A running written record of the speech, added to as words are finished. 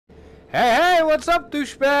Hey, hey, what's up,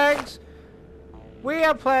 douchebags? We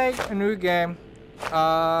are playing a new game.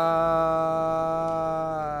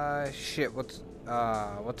 Shit, what's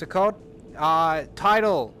it called?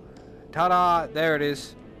 Title. Ta-da, there it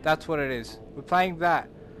is. That's what it is. We're playing that.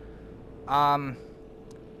 Right,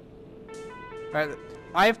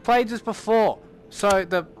 I've played this before. So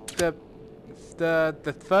the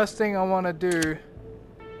first thing I want to do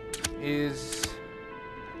is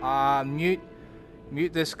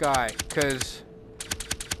mute this guy, cause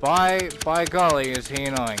by golly is he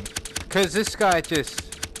annoying. Cause this guy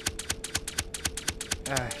just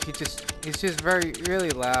he's just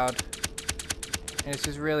really loud, and it's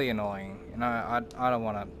just really annoying. And I don't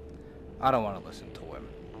wanna listen to him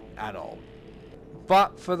at all.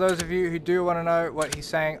 But for those of you who do want to know what he's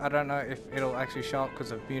saying, I don't know if it'll actually show up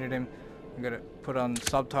because I've muted him. I'm gonna put on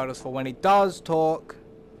subtitles for when he does talk,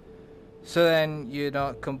 so then you're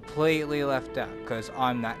not completely left out, because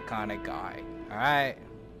I'm that kind of guy. Alright?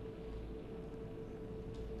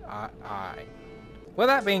 Alright. With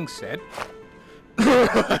that being said,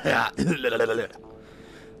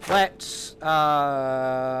 let's,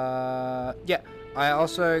 yeah, I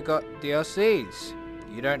also got DLCs.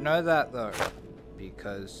 You don't know that though,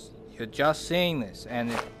 because you're just seeing this,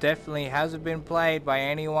 and it definitely hasn't been played by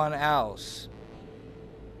anyone else.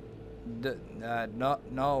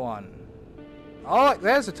 No one. Oh, look,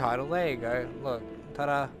 there's the title. There you go. Look.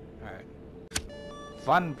 Ta-da. Alright.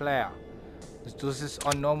 Fun player. Let's do this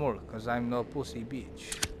on normal, because I'm no pussy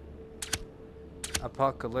bitch.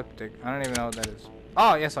 Apocalyptic. I don't even know what that is.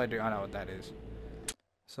 Oh, yes I do. I know what that is.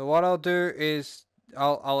 So what I'll do is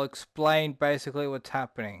I'll explain basically what's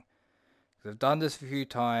happening. I've done this a few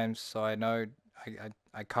times, so I know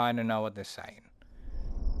I kind of know what they're saying.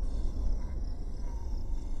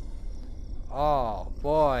 Oh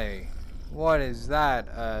boy. What is that?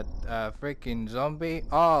 A freaking zombie?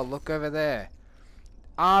 Oh, look over there.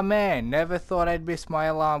 Ah man, never thought I'd miss my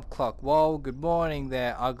alarm clock. Whoa, good morning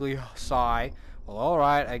there, ugly sigh. Well,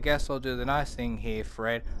 alright, I guess I'll do the nice thing here,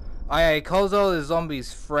 Fred. He calls all the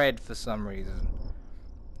zombies Fred for some reason.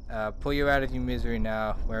 Pull you out of your misery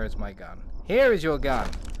now. Where is my gun? Here is your gun.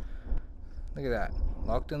 Look at that.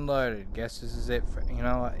 Locked and loaded. Guess this is it for, you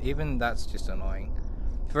know what? Even that's just annoying.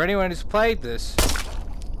 For anyone who's played this,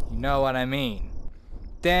 you know what I mean.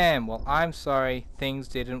 Damn, well, I'm sorry things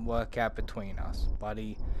didn't work out between us,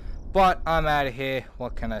 buddy. But I'm out of here.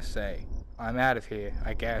 What can I say? I'm out of here,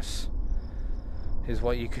 I guess, is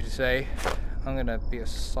what you could say. I'm gonna be a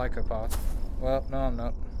psychopath. Well, no, I'm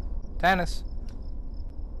not. Tennis.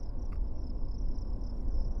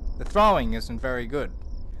 The throwing isn't very good.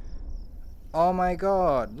 Oh my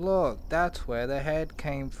god, look, that's where the head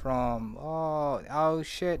came from. Oh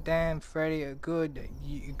shit, damn, Freddy, good.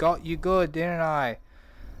 You good, didn't I?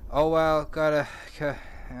 Oh well, I can't.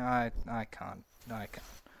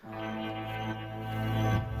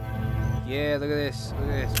 Yeah, look at this,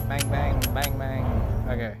 bang, bang, bang, bang.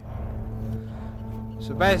 Okay.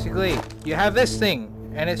 So basically, you have this thing,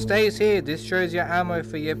 and it stays here. This shows your ammo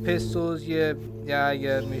for your pistols, your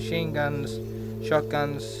machine guns,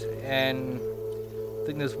 shotguns, and I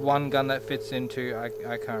think there's one gun that fits into, I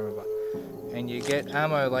can't remember. And you get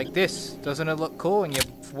ammo like this. Doesn't it look cool? And you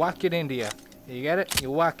whack it into you. You get it?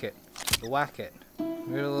 You whack it. You whack it.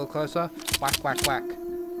 Move it a little closer. Whack, whack, whack.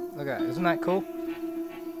 Look at that. Isn't that cool?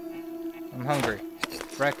 I'm hungry.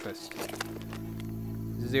 Breakfast.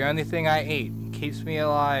 This is the only thing I eat. It keeps me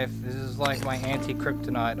alive. This is like my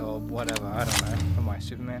anti-kryptonite or whatever. I don't know. Am I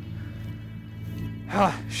Superman?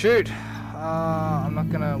 Ah, shoot. I'm not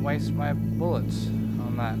gonna waste my bullets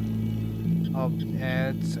on that. Oh,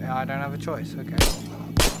 I don't have a choice. Okay.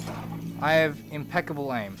 I have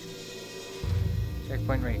impeccable aim.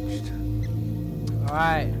 Checkpoint reached.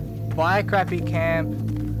 Alright. Bye, crappy camp.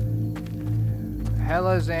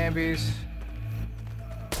 Hello, zombies.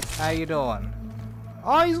 How you doing?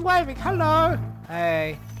 Oh, he's waving. Hello.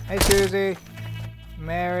 Hey. Hey, Susie.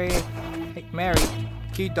 Mary. Hey, Mary.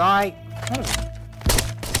 Can you die?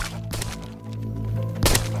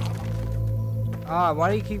 Oh,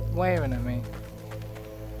 why do you keep waving at me?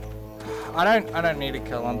 I don't need to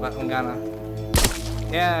kill him, but I'm gonna.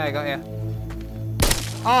 Yeah, I got you.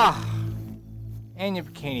 Ah! And your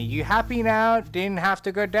bikini. You happy now? Didn't have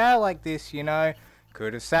to go down like this, you know.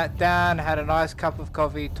 Could have sat down, had a nice cup of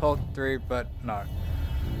coffee, talked through, but no.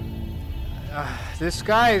 This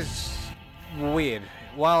guy's weird.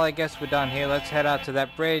 Well, I guess we're done here. Let's head out to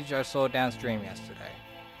that bridge I saw downstream yesterday.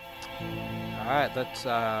 Alright, let's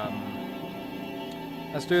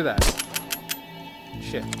do that.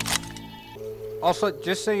 Shit. Also,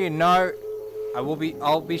 just so you know,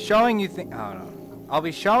 I'll be showing you things. Oh no. I'll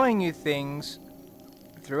be showing you things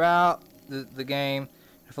throughout the game.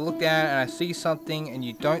 If I look down and I see something and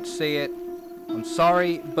you don't see it, I'm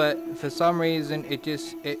sorry, but for some reason it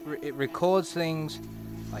records things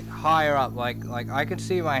like higher up. Like I can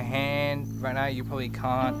see my hand right now. You probably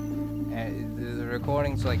can't. And the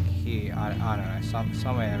recording's like here. I don't know,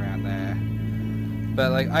 somewhere around there.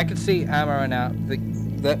 But like I can see ammo right now.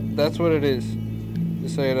 That's what it is.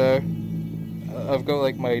 Just so you know, I've got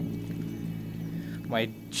like my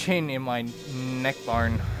chin in my neck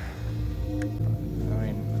bone. I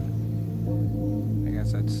mean, I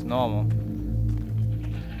guess that's normal.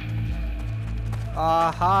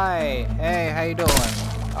 Hi. Hey, how you doing?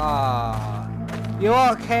 You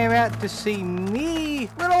all came out to see me?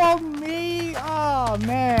 Little old me? Oh,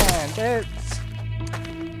 man. That's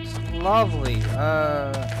lovely.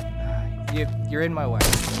 You're in my way.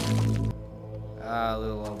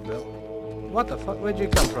 Little old Bill. What the fuck? Where'd you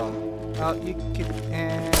come from? Oh, you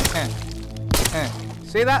can...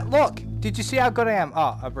 See that? Look! Did you see how good I am?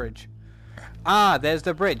 Oh, a bridge. There's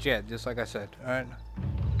the bridge. Yeah, just like I said. Alright.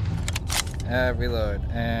 Reload.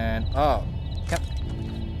 And... Oh.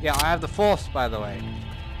 Yeah, I have the force, by the way.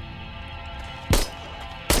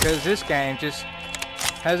 Because this game just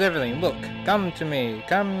has everything. Look. Come to me.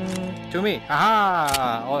 Come to me.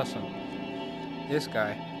 Aha! Awesome. This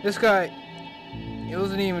guy. He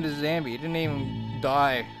wasn't even a zombie. He didn't even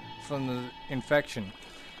die from the infection.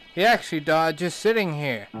 He actually died just sitting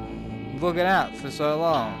here, looking out for so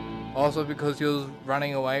long. Also because he was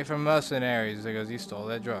running away from mercenaries because he stole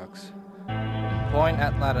their drugs. Point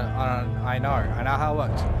at ladder. I know how it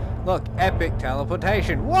works. Look, epic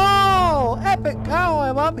teleportation. Whoa! Epic! Oh,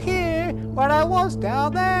 I'm up here, but I was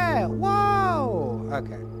down there. Whoa!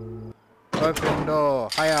 Okay. Open door.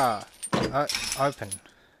 Hiya. Open.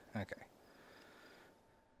 Okay.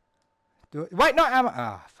 Wait, no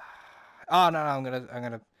ammo. Oh no, I'm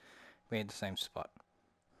gonna be in the same spot.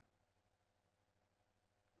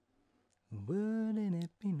 Wouldn't it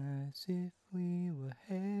be nice if we were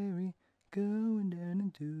Harry, going down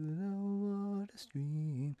into the water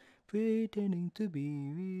stream, pretending to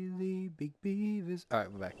be really big beavers? Alright,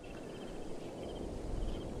 we're back.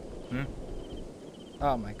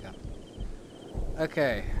 Oh my god.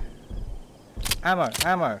 Okay.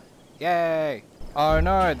 Ammo. Yay! Oh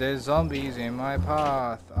no, there's zombies in my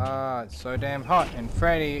path. It's so damn hot. And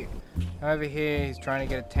Freddy, over here, he's trying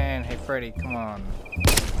to get a tan. Hey Freddy, come on.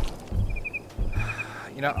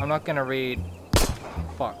 You know, I'm not gonna read.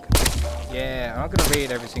 Fuck. Yeah, I'm not gonna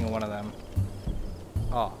read every single one of them.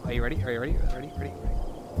 Oh, are you ready? Are you ready? Ready?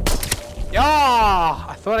 Yeah!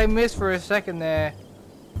 I thought I missed for a second there.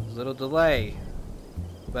 There's a little delay.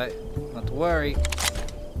 But, not to worry.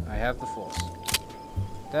 I have the force.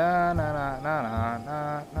 Da na na na na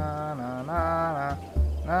na na na na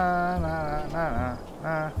na na na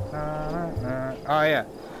na. Oh yeah.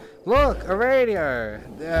 Look, a radio.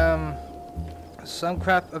 Some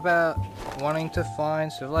crap about wanting to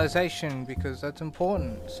find civilization because that's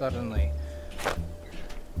important suddenly.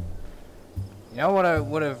 You know what I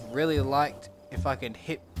would have really liked if I could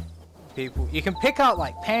hit people? You can pick up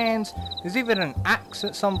like pans. There's even an axe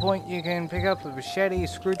at some point. You can pick up the machete,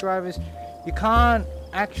 screwdrivers. You can't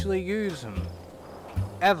actually use them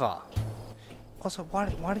ever. Also,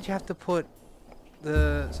 why did you have to put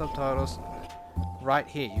the subtitles right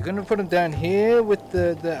here? You're gonna put them down here with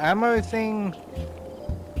the ammo thing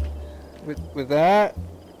with that.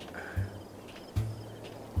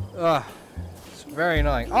 Ugh, it's very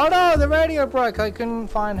annoying. Oh no, the radio broke. I couldn't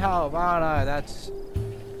find help. Oh no, that's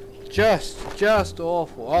just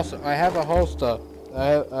awful. Also, I have a holster. I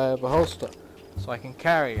have a holster, so I can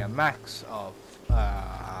carry a max of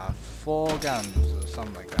 4 guns or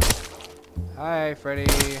something like that. Hi, Freddy.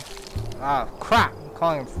 Ah, crap! I'm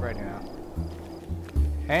calling him Freddy now.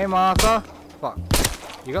 Hey, Martha. Fuck.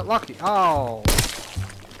 You got lucky. Oh.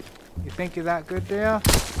 You think you're that good, do you?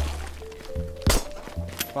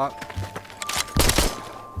 Fuck.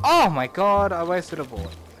 Oh my god! I wasted a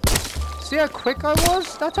bullet. See how quick I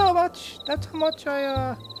was? That's how much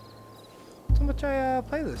I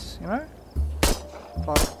play this, you know?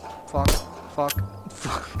 Fuck.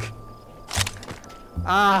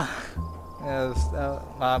 Ah! Yeah,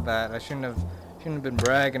 my bad. I shouldn't have been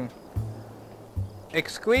bragging.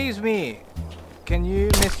 Excuse me. Can you,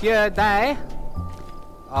 Monsieur, die?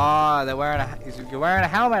 Ah, you're wearing a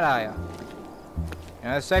helmet, are you? You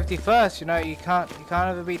know, safety first. You know, you can't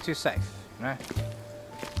ever be too safe. You know.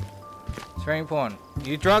 It's very important.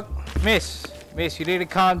 You drunk? Miss, you need to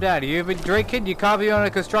calm down. You've been drinking? You can't be on a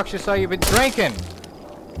construction site. You've been drinking.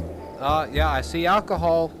 Yeah, I see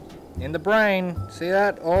alcohol in the brain. See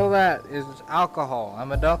that? All that is alcohol.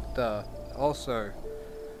 I'm a doctor, also.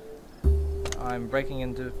 I'm breaking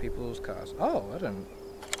into people's cars. Oh, I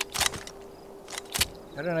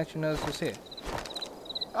don't actually know this was here.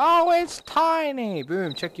 Oh, it's tiny!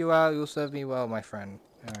 Boom, check you out, you'll serve me well, my friend.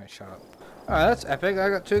 Alright, shut up. Alright, that's epic, I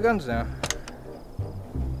got 2 guns now.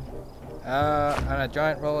 And a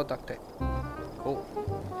giant roll of duct tape. Cool.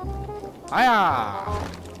 Hiya!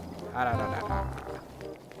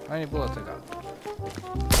 How many bullets I got?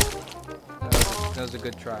 That was a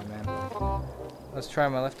good try, man. Let's try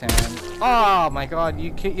my left hand. Oh my god,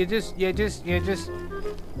 you can't beat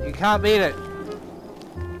it.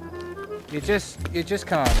 You just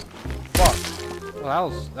can't. Fuck. Well,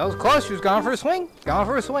 that was close. She was going for a swing. Going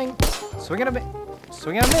for a swing. Swing and a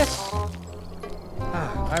miss.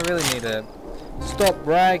 I really need to stop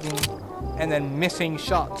bragging and then missing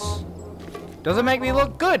shots. Doesn't make me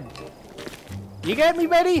look good. You get me,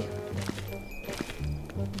 Betty?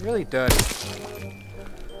 Really dirty.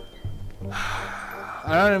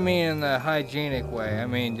 I don't mean in the hygienic way. I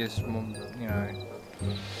mean just, you know,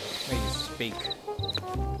 when you speak.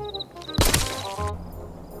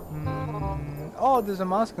 Oh, there's a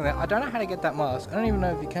mask in there. I don't know how to get that mask. I don't even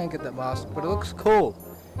know if you can get that mask, but it looks cool.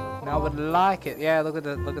 And I would like it. Yeah, look at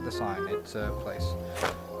the sign. It's a place.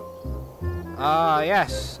 Ah,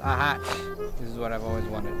 yes, a hatch. This is what I've always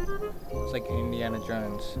wanted. It's like Indiana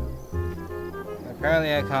Jones.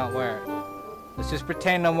 Apparently I can't wear it. Let's just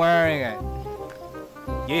pretend I'm wearing it.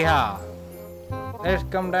 Yeehaw. Let's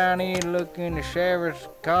come down here and look in the sheriff's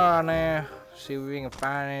car now. See if we can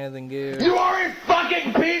find anything good. You are a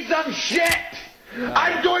fucking piece of shit!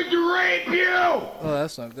 I'm going to rape you! Oh,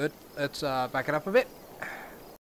 that's not good. Let's back it up a bit.